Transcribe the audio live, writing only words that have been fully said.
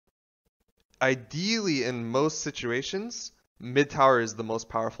ideally, in most situations, mid tower is the most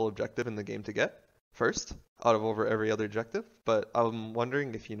powerful objective in the game to get first, out of over every other objective. But I'm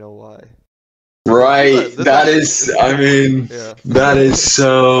wondering if you know why. Right. That is, I mean, yeah. that is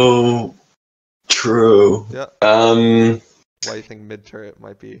so true. Yeah. Um, Why you think mid turret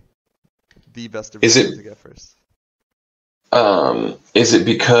might be the best Is objective it- to get first? is it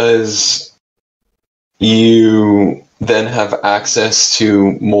because you then have access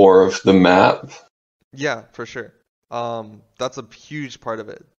to more of the map? Yeah, for sure. That's a huge part of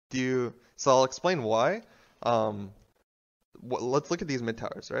it. So I'll explain why. Let's look at these mid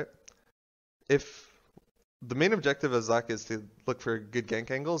towers, right? If the main objective of Zach is to look for good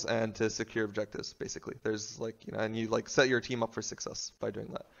gank angles and to secure objectives, basically. There's like, and you like set your team up for success by doing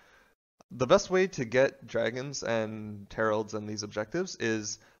that. The best way to get dragons and heralds and these objectives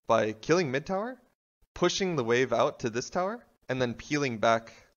is by killing mid tower, pushing the wave out to this tower, and then peeling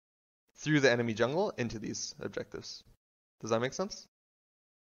back through the enemy jungle into these objectives. Does that make sense?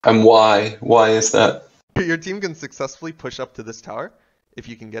 And why? Why is that? Your team can successfully push up to this tower if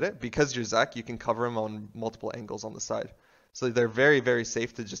you can get it. Because you're Zac, you can cover him on multiple angles on the side. So they're very, very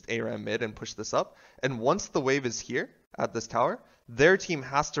safe to just ARAM mid and push this up. And once the wave is here at this tower, their team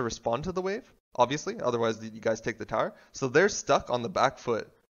has to respond to the wave, obviously. Otherwise, you guys take the tower. So they're stuck on the back foot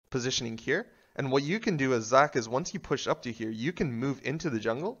positioning here. And what you can do as Zac is once you push up to here, you can move into the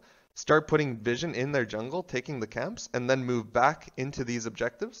jungle, start putting vision in their jungle, taking the camps, and then move back into these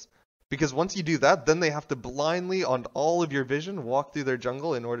objectives. Because once you do that, then they have to blindly, on all of your vision, walk through their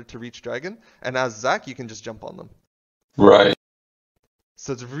jungle in order to reach dragon. And as Zac, you can just jump on them. Right.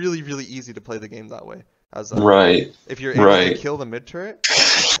 So it's really, really easy to play the game that way. As Right. If you're able to kill the mid turret.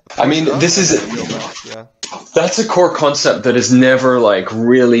 I mean, this is that's a core concept that has never like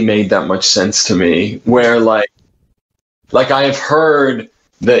really made that much sense to me. Where like I have heard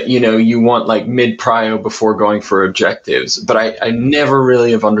that, you know, you want like mid prio before going for objectives, but I never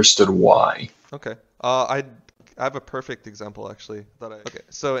really have understood why. Okay. I have a perfect example actually okay.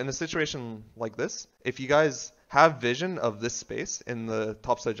 So in a situation like this, if you guys have vision of this space in the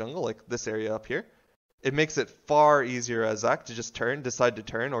topside jungle, like this area up here, it makes it far easier as Zac to just decide to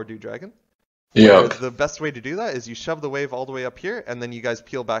turn or do dragon. Yeah. The best way to do that is you shove the wave all the way up here, and then you guys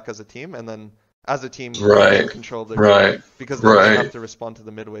peel back as a team, and then as a team, you can control the wave because they have to respond to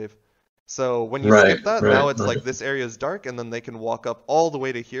the mid wave. So when you skip that, now it's like this area is dark, and then they can walk up all the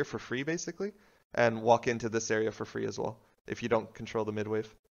way to here for free, basically, and walk into this area for free as well if you don't control the mid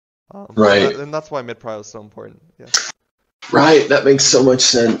wave. And that's why mid prio is so important. Yeah. Right, that makes so much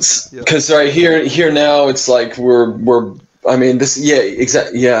sense. Because right here now, it's like we're. I mean, this. Yeah,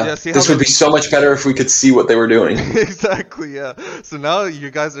 exactly. Yeah, this would be so much better if we could see what they were doing. Exactly. Yeah. So now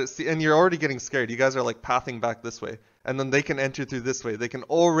you guys are, and you're already getting scared. You guys are like pathing back this way, and then they can enter through this way. They can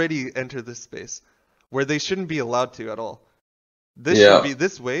already enter this space, where they shouldn't be allowed to at all.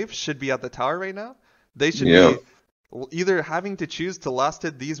 This wave should be at the tower right now. They should be either having to choose to last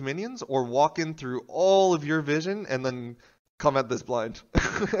hit these minions or walk in through all of your vision and then come at this blind.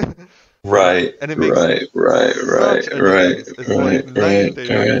 Right. And it makes right.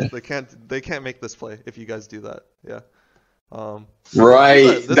 They can't make this play if you guys do that. Yeah.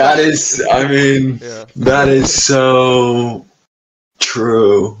 That is, I mean, that is so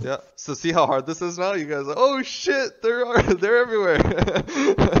true. Yeah. So see how hard this is now? You guys are, oh shit, they're everywhere.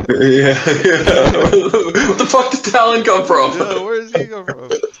 Yeah. What the fuck did Talon come from? Yeah, where does he come from?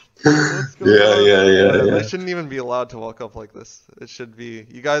 Yeah. They shouldn't even be allowed to walk up like this. It should be,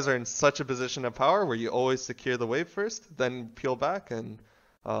 you guys are in such a position of power where you always secure the wave first, then peel back, and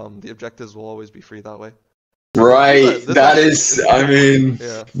the objectives will always be free that way. Right. That is, I mean,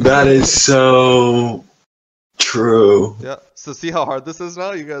 that is so true. Yeah. So see how hard this is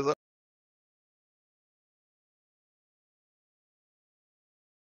now? You guys are